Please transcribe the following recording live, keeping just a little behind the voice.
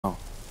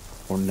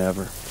or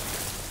never.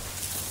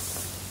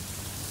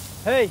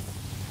 Hey,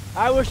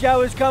 I wish I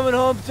was coming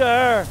home to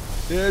her.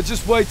 Yeah,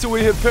 just wait till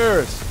we hit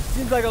Paris.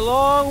 Seems like a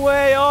long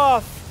way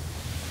off.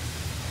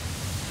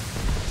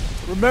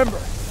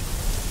 Remember,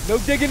 no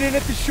digging in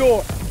at the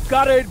shore. You've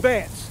got to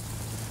advance.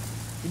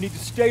 You need to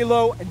stay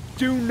low and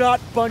do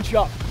not bunch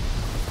up.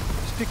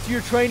 Stick to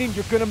your training,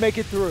 you're gonna make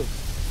it through.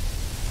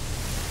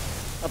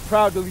 I'm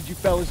proud to lead you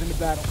fellas into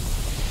battle.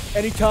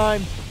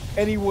 Anytime,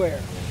 anywhere.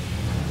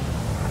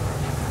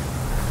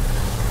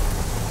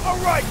 All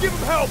right, give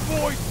him hell,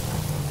 boys!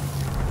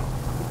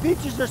 The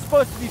beaches are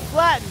supposed to be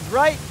flattened,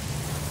 right?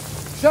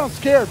 Sound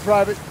scared,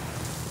 Private.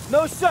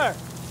 No, sir.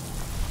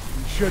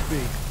 You should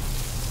be.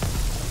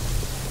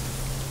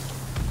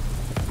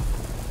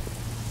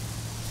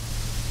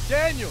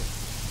 Daniel,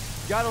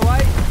 got a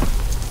light?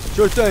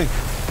 Sure thing.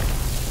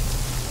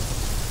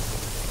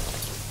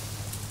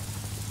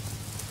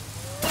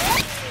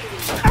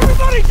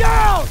 Everybody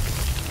down!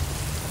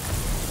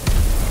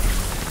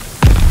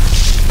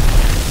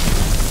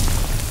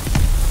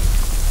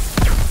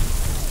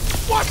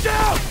 Watch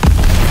out!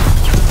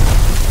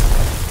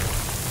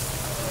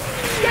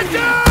 Get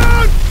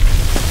down!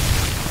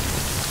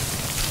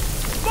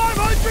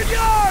 500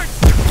 yards!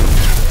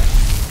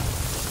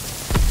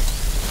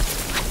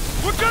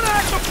 We're gonna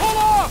have to pull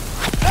off!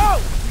 No!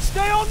 We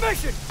stay on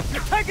mission!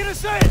 You're taking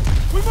us in!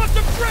 We must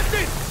have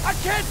drifted! I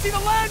can't see the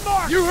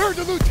landmark! You heard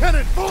the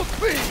lieutenant! Full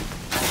speed!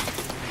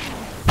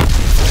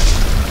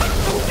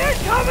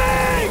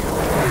 Incoming!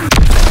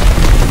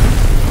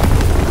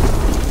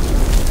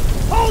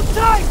 Hold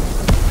tight!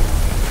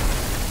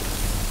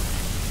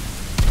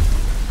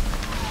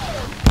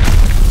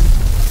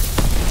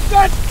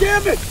 God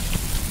damn it!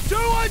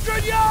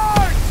 200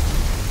 yards!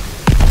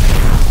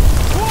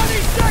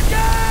 20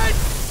 seconds!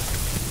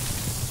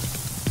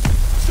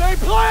 Same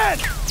plan!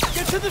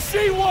 Get to the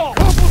seawall!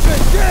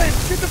 Complement,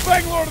 James! Get the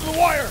Bangalore to the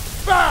wire!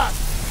 Fast!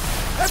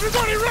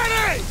 Everybody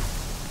ready!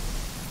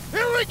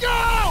 Here we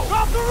go!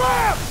 Drop the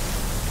ramp!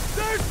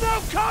 There's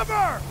no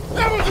cover!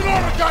 That was an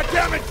order,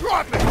 goddammit!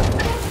 Drop it!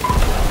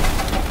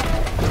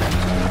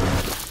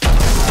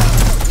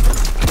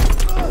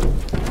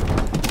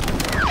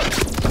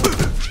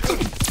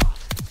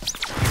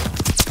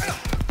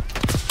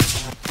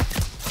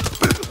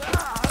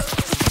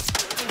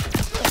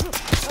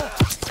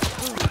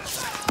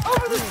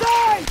 Over the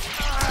side!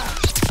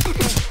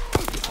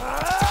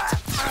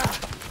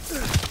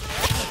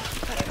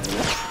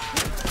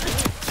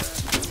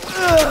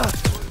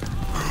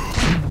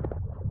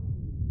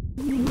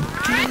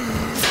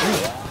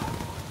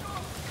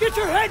 Get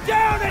your head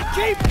down and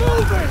keep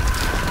moving!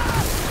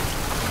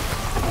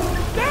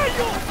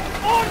 Daniel!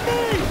 On me!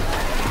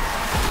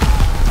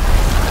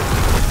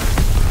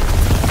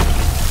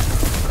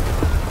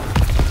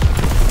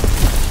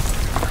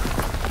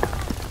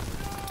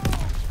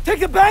 Take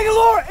the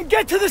Bangalore and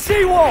get to the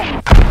seawall! We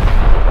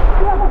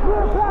have a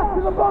clear path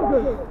to the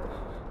bunker!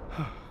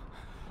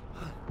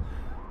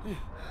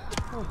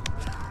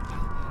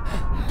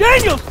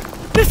 Daniel!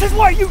 This is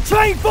what you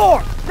trained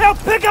for! Now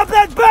pick up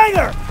that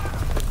banger!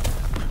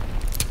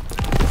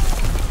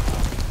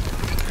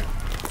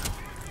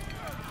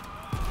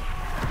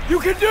 You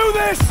can do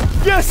this!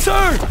 Yes,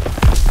 sir!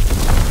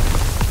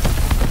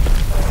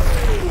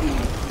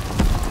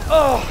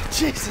 Oh,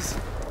 Jesus!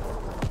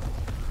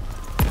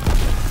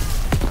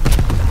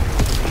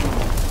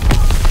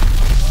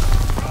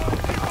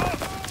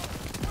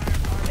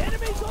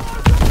 Enemies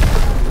on!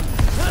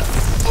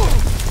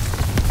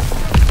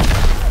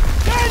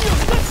 Daniel,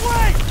 this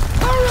way!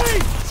 Hurry!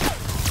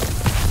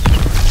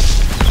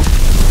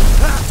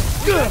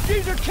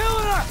 These are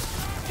killing us!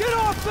 Get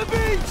off the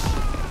beach!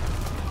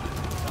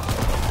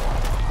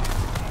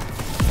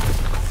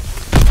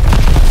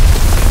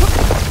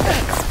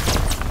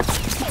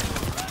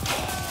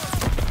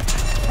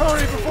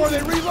 Hurry before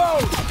they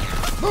reload!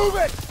 Move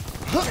it!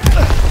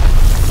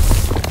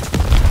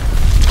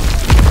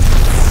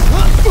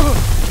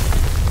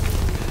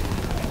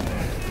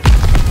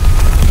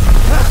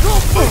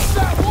 Don't push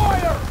that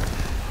wire!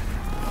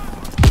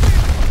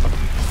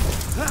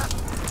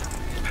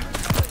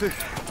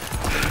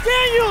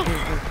 Daniel!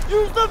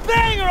 Use the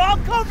banger! I'll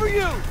cover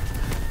you!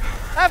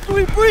 After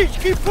we breach,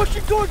 keep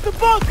pushing towards the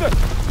bunker!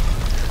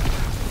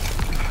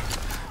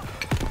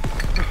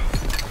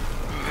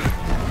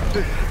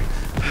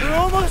 We're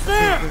almost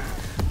there!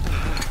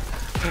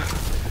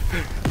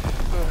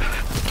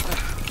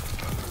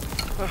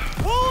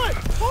 Pull it!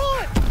 Pull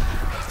it!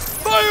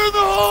 Fire in the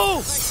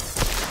hole!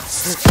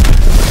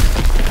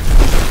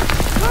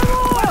 Come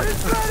on!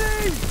 It's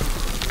ready!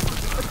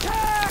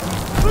 Attack!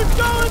 Let's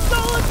go! Let's go!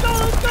 Let's go!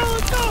 Let's go!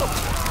 Let's go!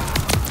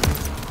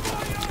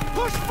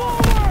 Push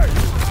forward!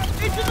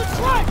 Into the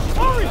trench!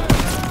 Hurry!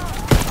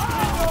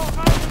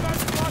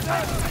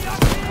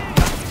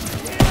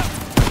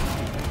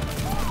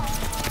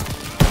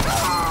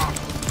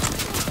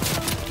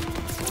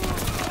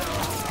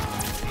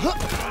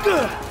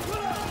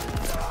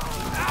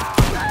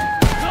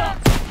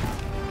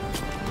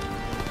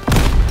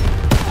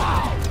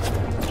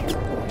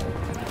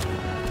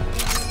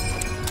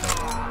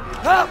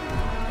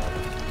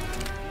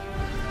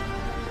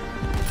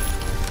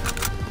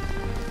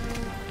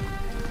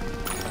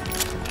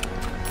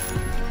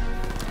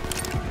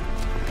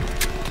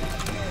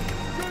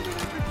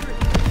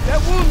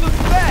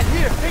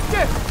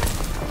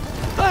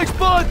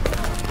 bud!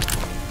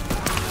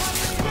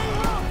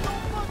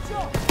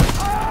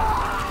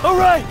 All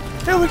right,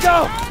 here we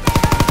go!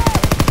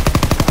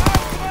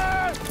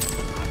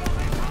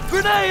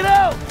 Grenade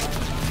out!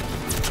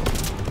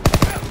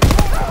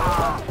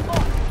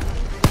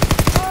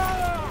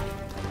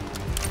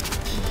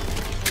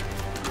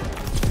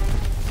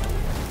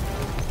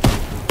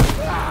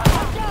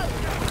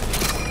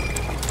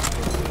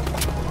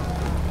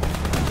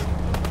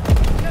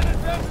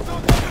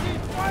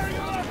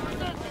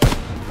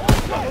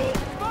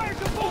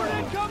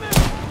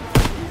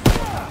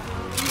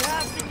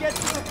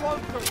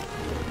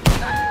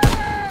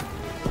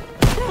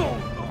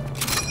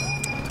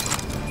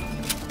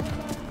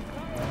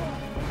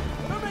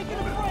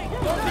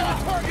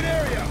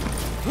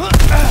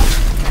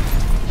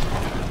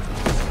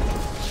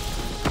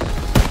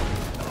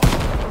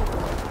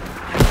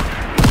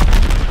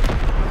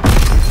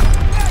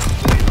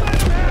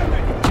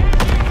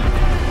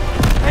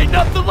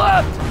 Nothing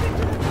left!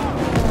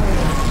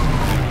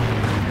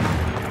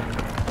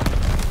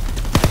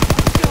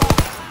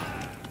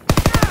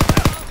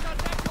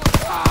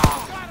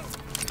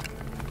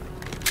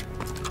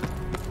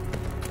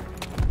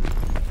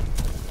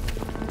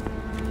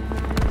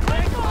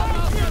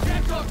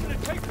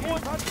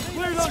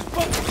 Clear those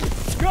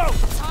bunkers! Go!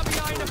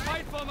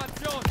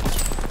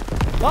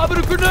 Lob it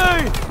a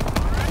grenade!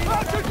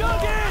 Bunker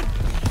dug in!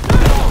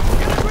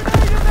 Get a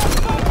grenade in that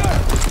bunker!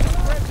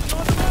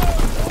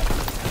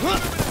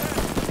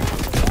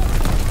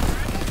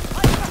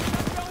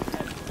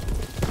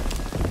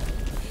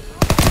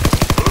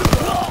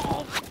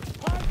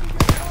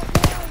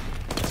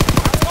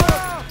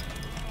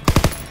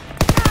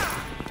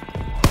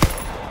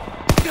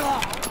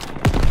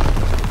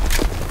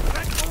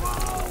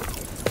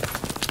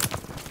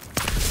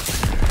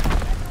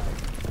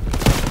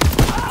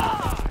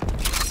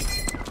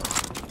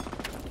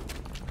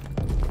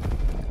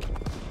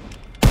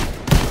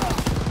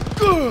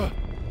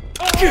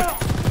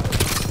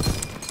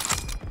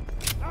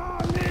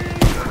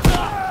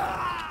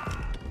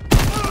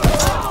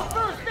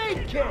 First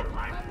aid kit!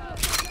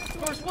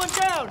 First one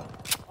down!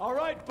 All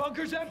right,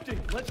 bunker's empty.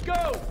 Let's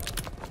go!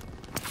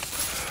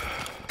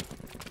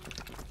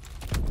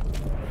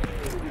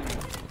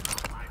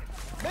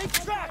 Make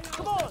tracks,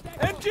 come on!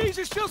 MGs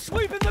are still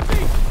sweeping the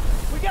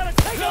beach! We gotta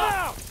take them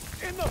out!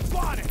 In the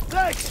body!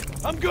 Thanks!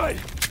 I'm good!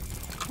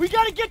 We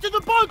gotta get to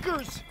the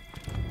bunkers!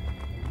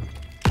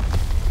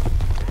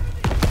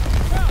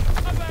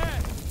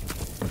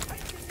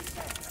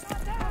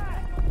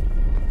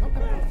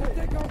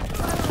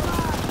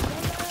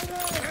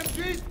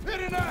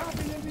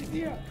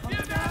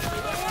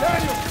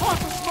 Daniel, pop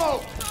the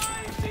smoke!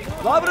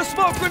 Lob it a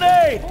smoke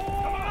grenade!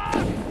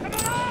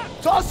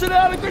 Toss it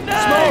out a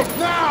grenade! Smoke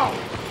now!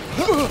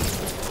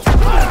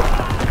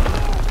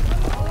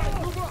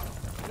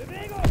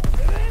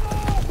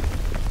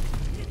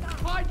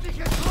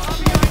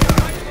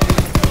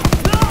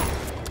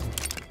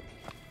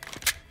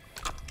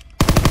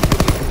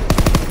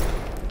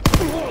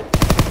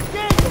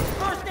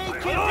 First aid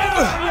kit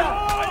down!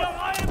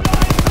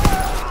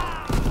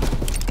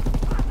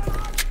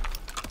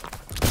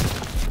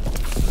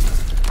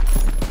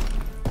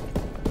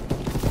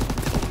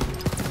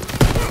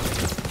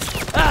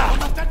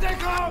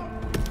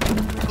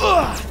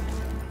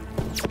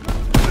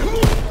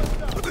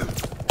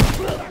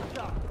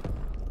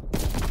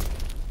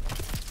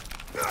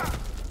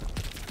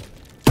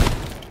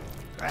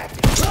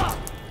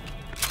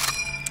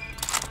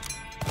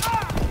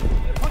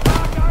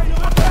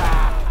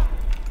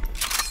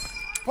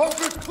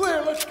 Bunker's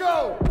clear, let's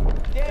go!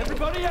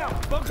 Everybody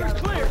out! Bunker's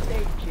clear!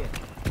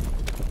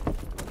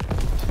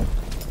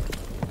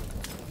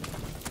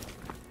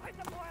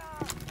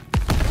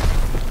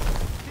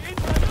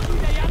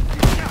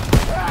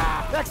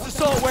 Next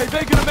assault wave,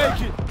 ain't gonna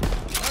make it!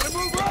 Gotta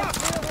move up!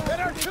 That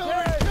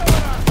artillery's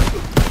killing us!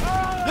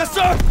 Yes,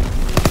 sir!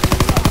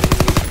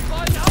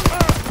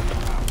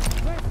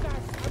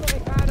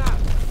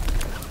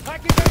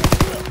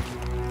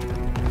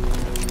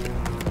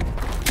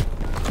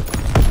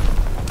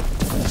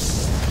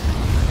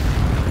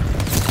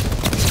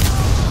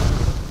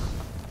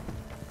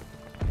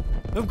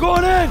 I'm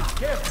going in!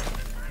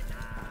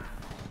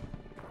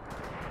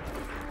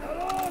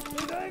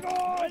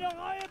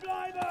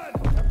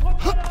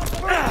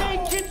 First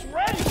aid kit's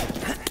ready!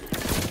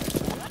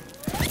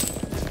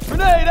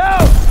 Grenade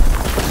out!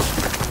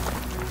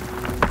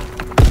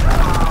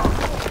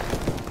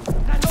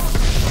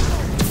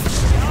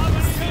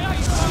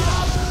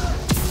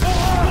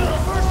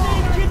 First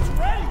aid kit's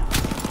ready!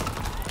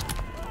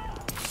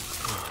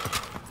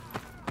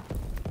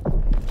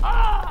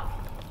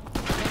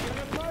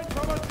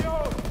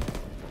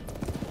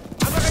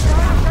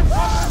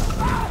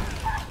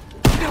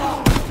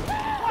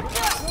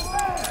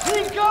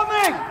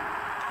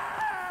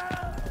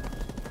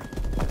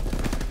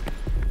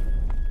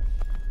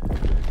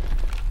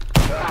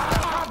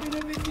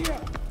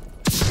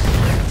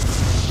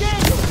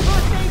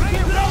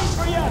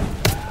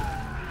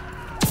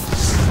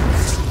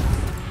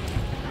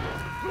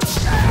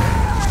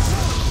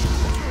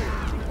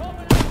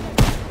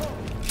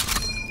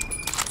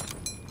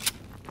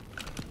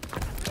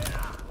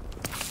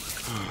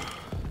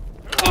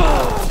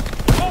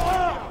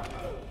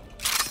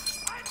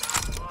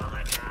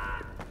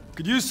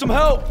 Could use some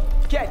help.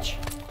 Catch.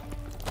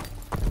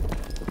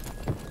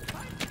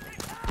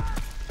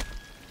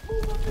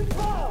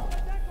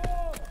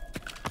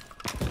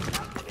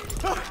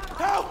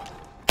 Help!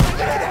 I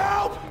need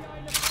help!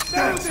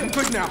 Thanks, I'm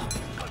good now.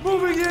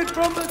 Moving in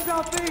from the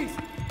southeast.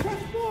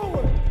 Press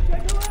forward.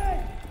 Take a leg.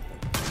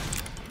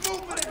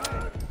 Moving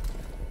in!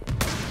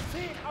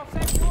 See, I'll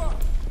set you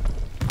up.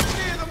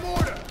 Near the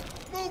mortar!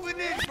 Moving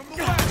in from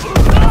the west!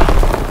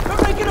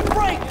 They're making a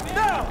break.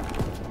 Now.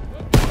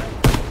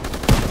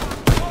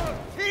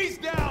 He's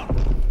down!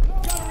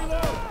 Gotta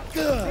reload.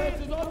 Good.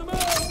 Hands on the move.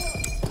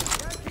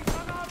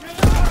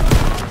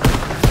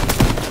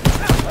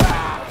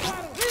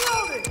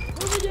 Reloading.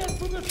 Moving in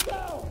from the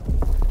south.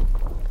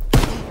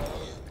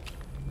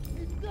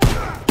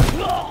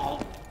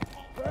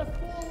 Press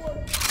forward.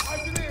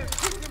 Engineer,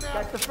 kick him out!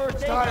 That's the first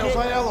aid Stiles, kit.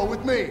 Aiello,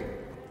 with me.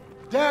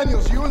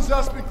 Daniels, you and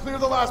Zussman clear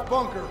the last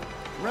bunker.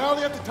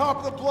 Rally at the top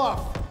of the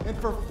bluff. And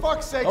for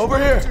fuck's sake, Over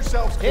don't here. get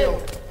yourselves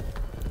killed.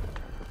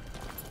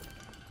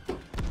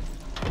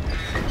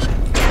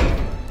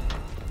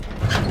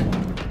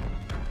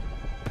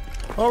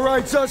 All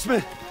right,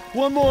 Zussman.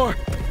 One more.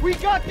 We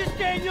got this,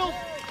 Daniels.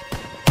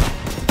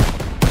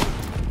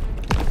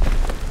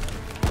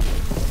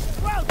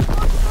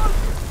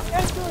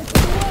 Enter to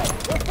the way.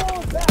 We're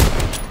falling back.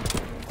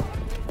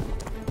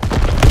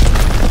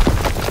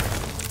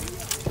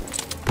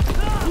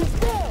 He's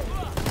dead.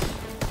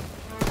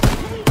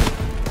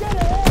 Get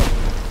ahead.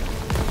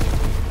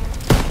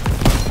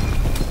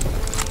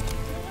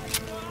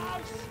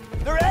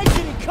 They're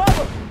exiting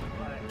cover.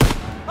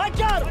 I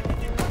got him.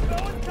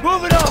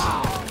 Move it up.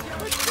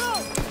 Let's go.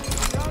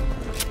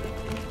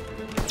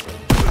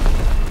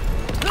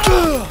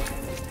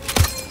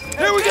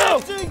 Here we go.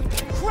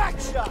 Crack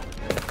shot.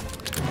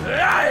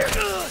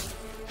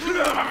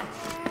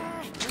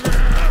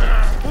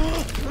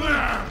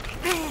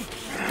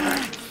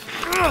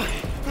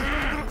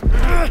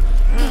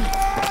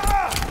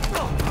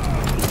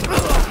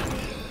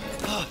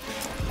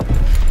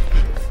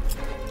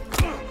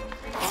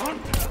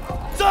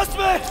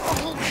 Suspect!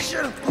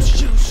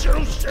 Shoot!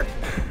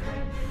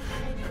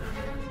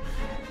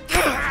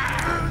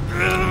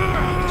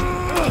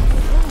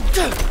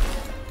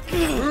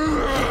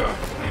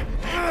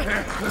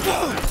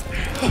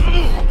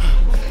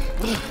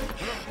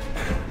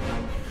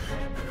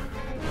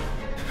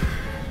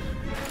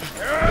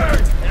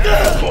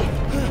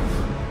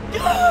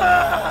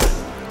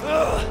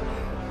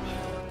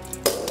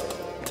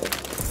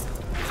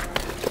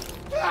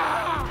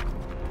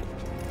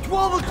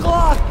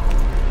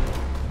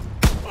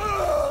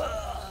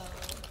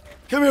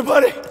 Come here,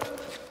 buddy.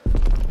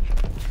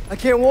 I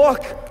can't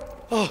walk.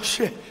 Oh,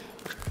 shit.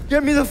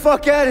 Get me the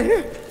fuck out of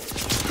here.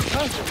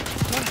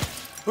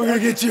 We're gonna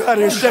get you out of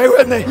here. Stay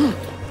with me.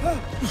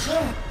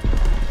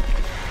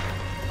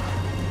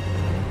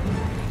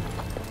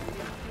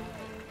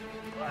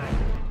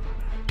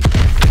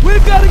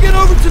 We've got to get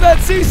over to that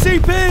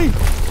CCP.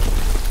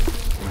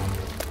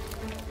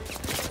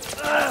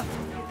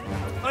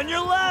 On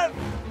your left.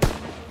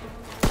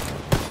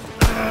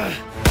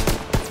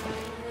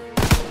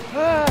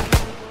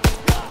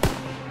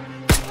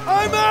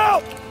 I'm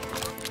out!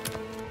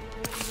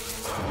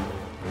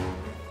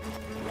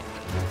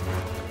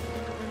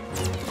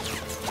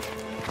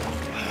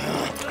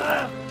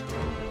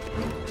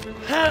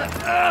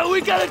 We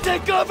gotta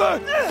take cover!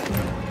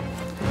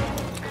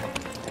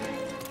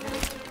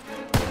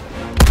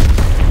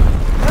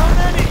 How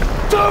many?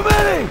 Too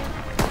many!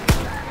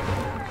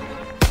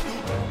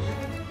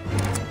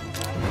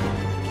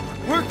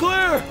 We're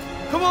clear!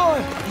 Come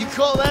on! You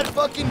call that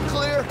fucking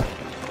clear?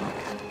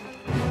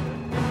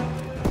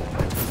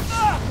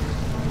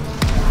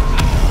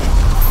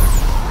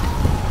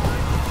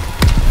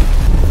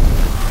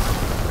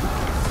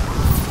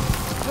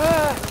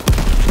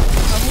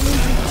 I'm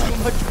losing too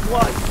much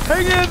blood.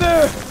 Hang in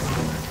there!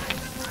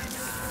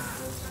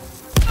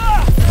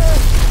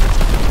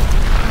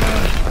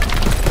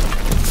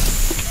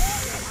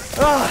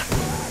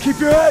 Keep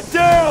your head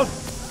down!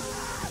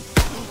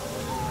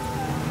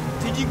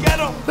 Did you get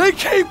him? They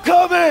keep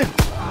coming!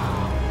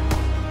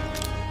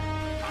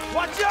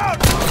 Watch out!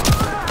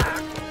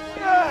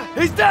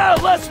 He's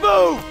down! Let's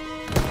move!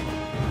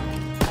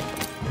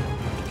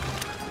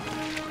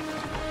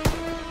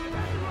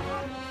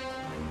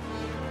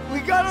 We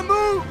gotta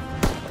move!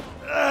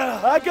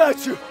 I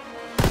got you!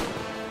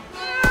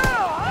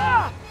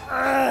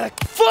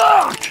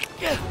 Fuck!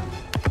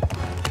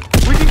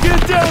 We can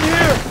get down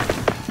here!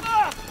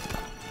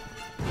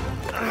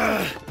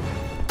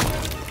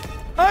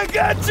 I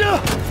got you!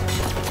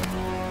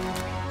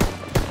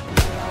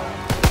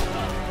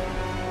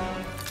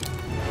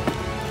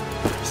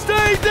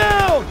 Stay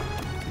down!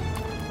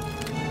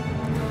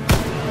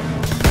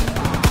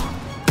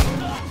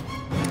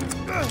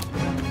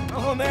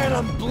 Oh man,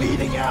 I'm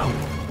bleeding out.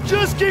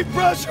 Just keep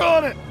pressure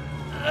on it.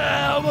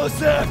 Almost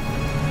there.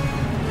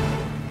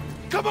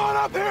 Come on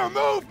up here,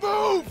 move!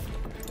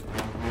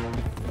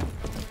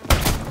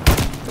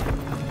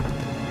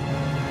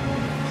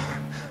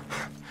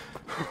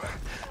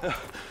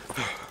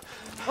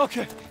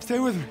 Okay, stay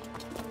with me.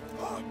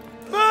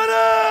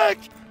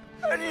 Medic!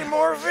 I need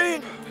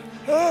morphine!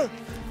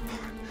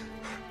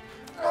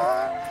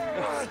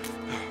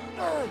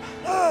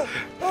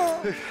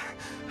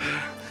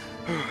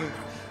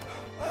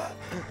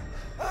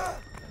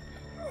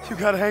 You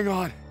gotta hang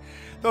on.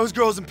 Those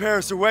girls in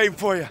Paris are waiting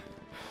for you.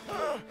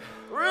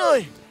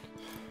 Really?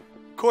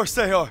 Of course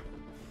they are.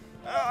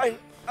 How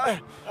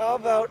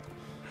about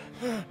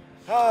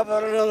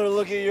another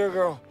look at your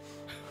girl?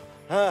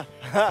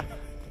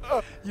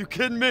 You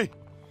kidding me?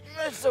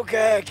 It's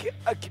okay.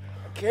 I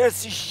can't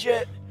see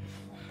shit.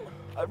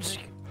 I'm just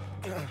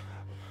gonna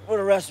put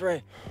a rest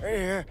right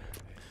here.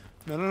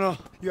 No.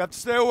 You have to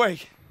stay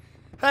awake.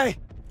 Hey!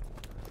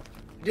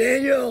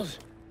 Daniels!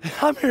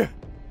 I'm here.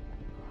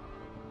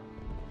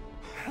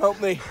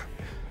 Help me.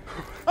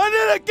 I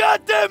need a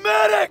goddamn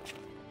medic!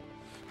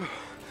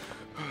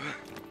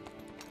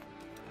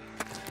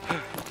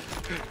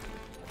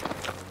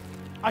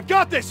 I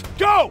got this!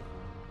 Go!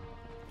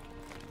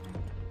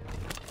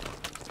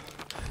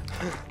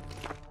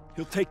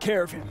 He'll take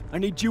care of him. I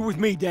need you with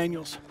me,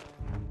 Daniels.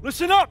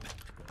 Listen up!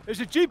 There's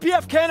a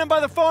GPF cannon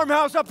by the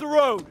farmhouse up the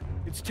road.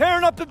 It's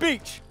tearing up the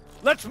beach.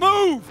 Let's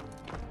move!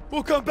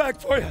 We'll come back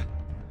for you.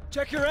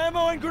 Check your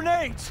ammo and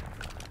grenades.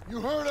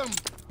 You heard him.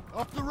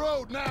 Up the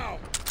road now.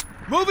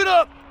 Move it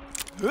up!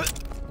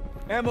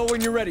 Ammo when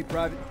you're ready,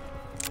 Private.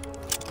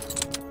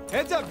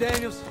 Heads up,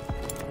 Daniels.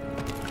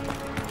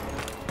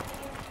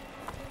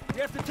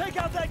 You have to take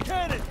out that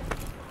cannon.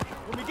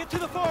 When we get to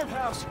the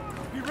farmhouse,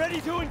 be ready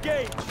to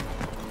engage.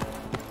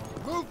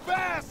 Move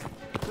fast!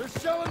 They're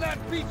shelling that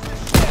beach to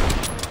shit!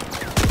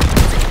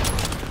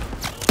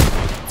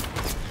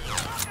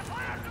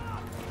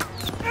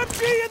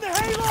 MG in the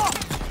hayloft!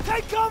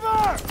 Take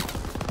cover!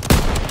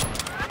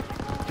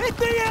 Hit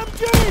the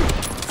MG!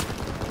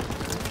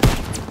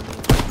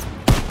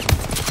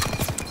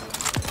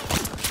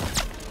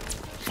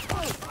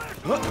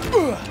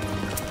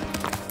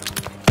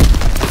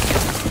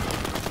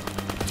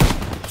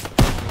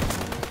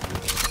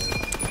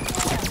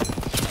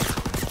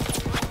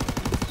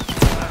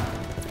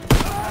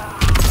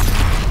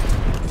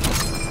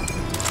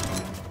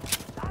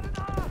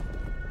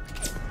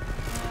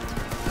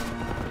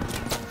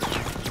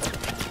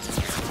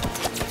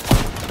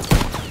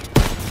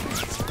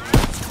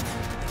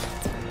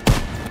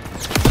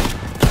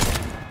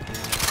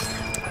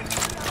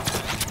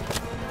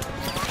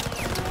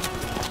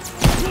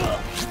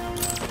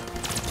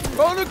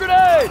 Throwing a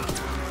grenade!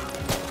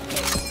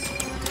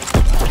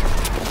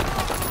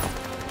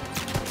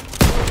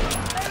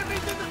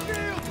 Enemies in the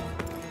field!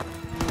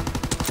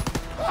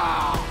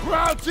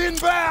 Routes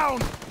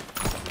inbound!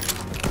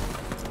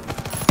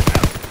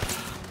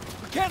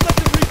 We can't let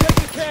them retake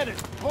the cannon!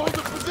 Hold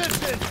the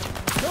position!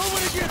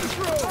 Nobody gets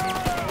through!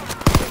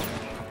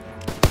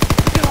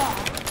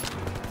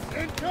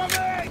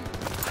 Incoming!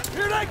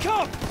 Here they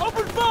come!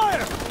 Open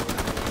fire!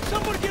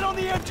 Someone get on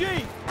the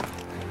MG!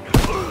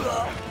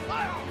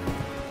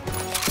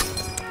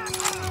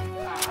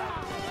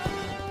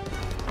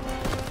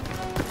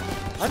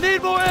 I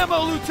need more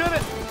ammo,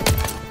 Lieutenant!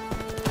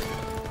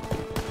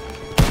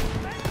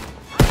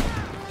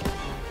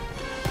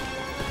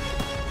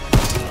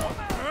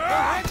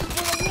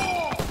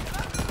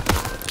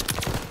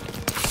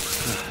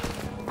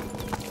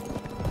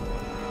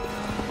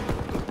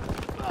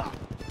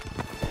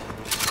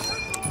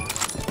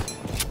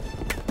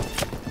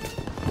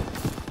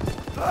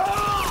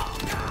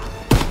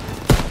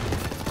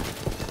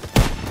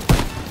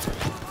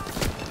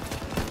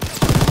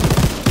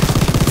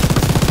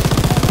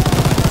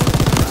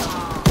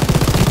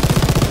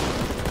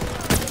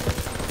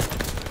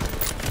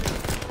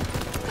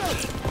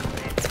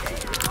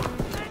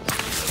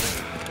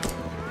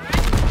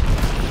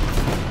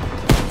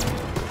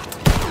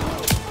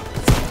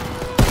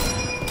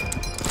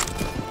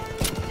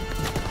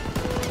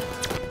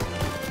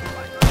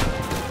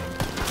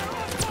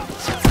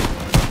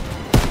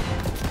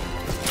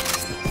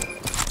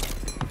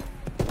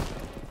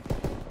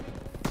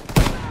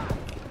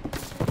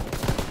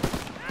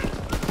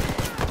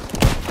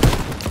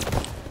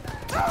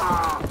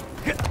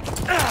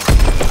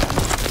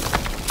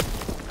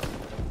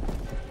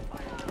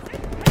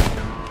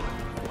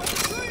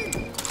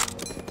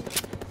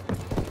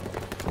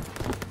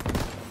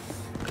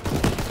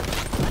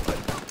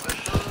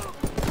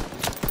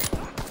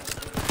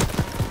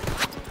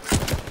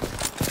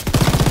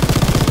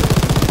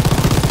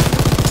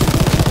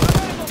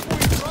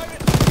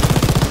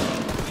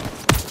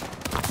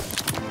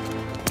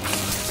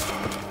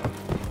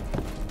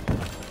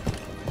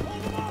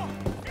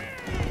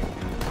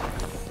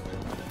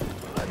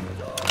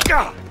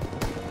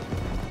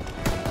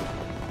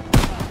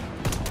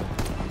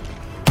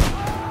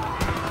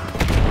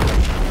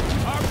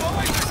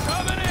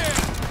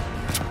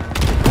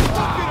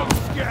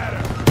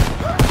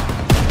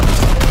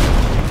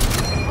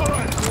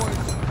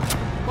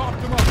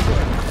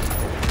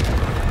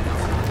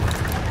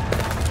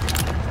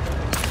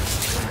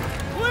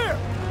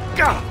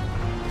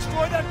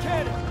 Destroy that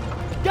cannon!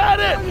 Got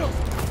it! Daniels!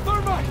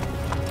 Thermite!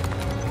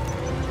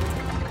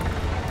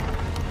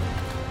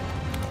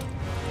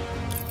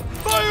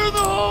 Fire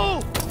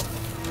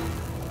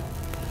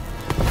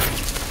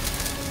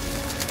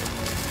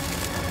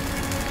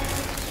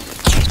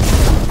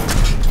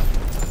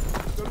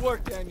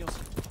work, Daniels.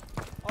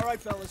 All right,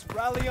 fellas,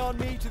 rally on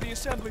me to the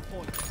assembly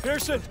point.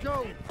 Pearson,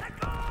 Go!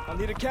 I'll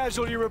need a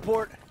casualty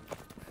report.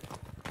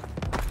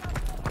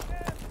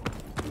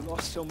 We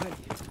lost so many.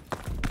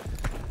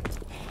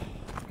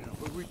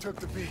 But we took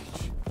the beach.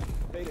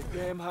 Paid a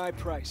damn high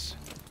price.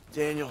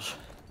 Daniels.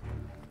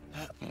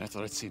 Man, I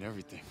thought I'd seen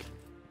everything.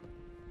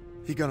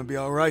 He gonna be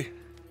all right?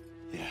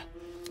 Yeah,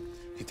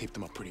 he taped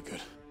him up pretty good.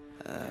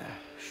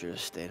 Should have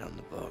stayed on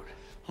the boat.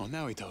 Oh,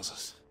 now he tells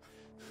us.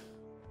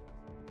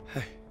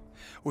 Hey,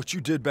 what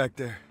you did back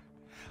there,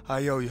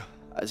 I owe you.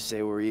 I'd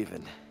say we're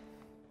even.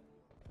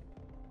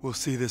 We'll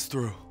see this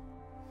through.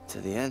 To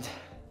the end?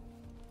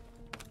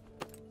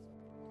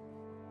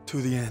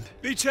 To the end.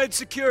 Beachhead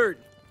secured.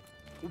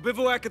 We'll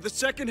bivouac at the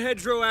second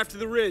hedgerow after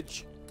the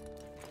ridge.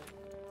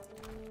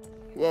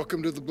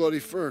 Welcome to the Bloody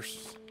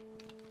First.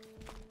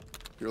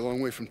 You're a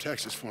long way from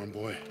Texas, farm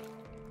boy.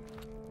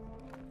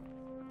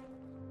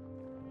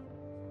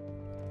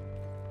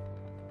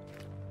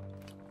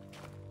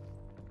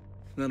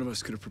 None of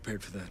us could have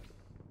prepared for that.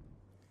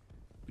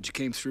 But you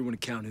came through when it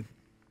counted.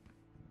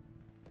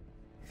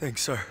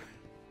 Thanks, sir.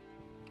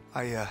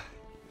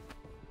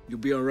 You'll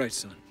be all right,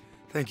 son.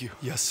 Thank you.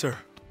 Yes, sir.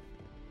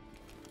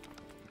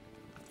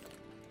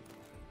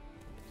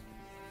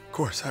 Of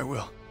course I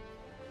will.